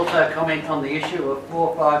also comment on the issue of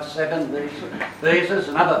 457 visas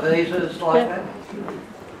and other visas like that?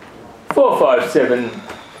 457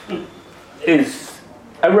 is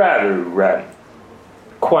a rather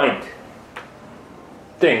quaint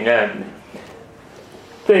thing.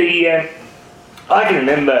 I can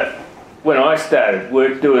remember when I started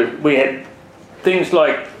work, we had things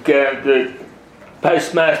like the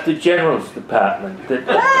Postmaster General's Department, and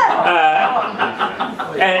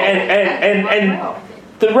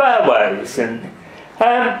the railways, and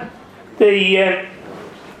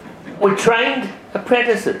we trained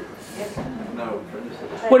apprentices.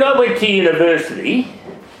 When I went to university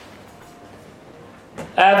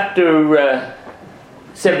after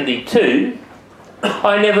 72,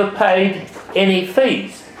 I never paid any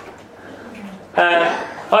fees.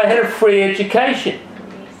 I had a free education.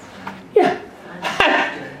 Yeah.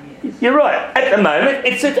 You're right. At the moment,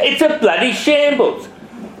 it's a bloody shambles.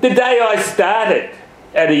 The day I started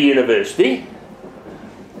at a university,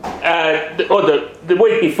 or the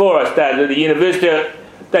week before I started at the university,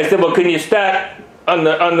 they said, "Well, can you start on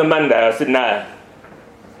the Monday?" I said, "No."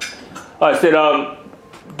 I said, "I'm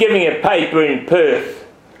giving a paper in Perth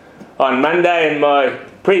on Monday, and my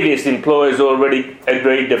previous employers already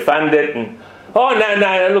agreed to fund it." And "Oh,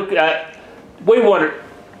 no, look, we want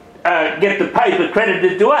to get the paper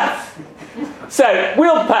credited to us, so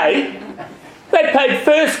we'll pay." They paid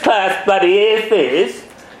first-class bloody airfares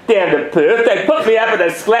down to Perth. They put me up at a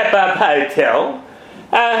slap-up hotel.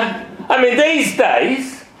 I mean, these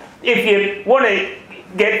days, if you want to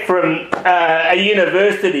get from a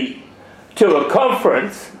university to a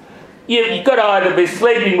conference, you've got to either be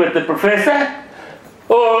sleeping with the professor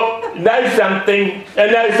or know somebody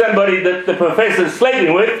that the professor's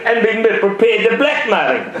sleeping with and be prepared to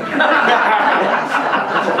blackmail him.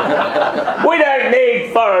 We don't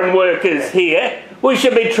need foreign workers here. We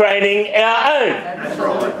should be training our own.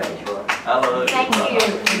 Thank you.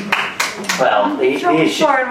 Well, the issue...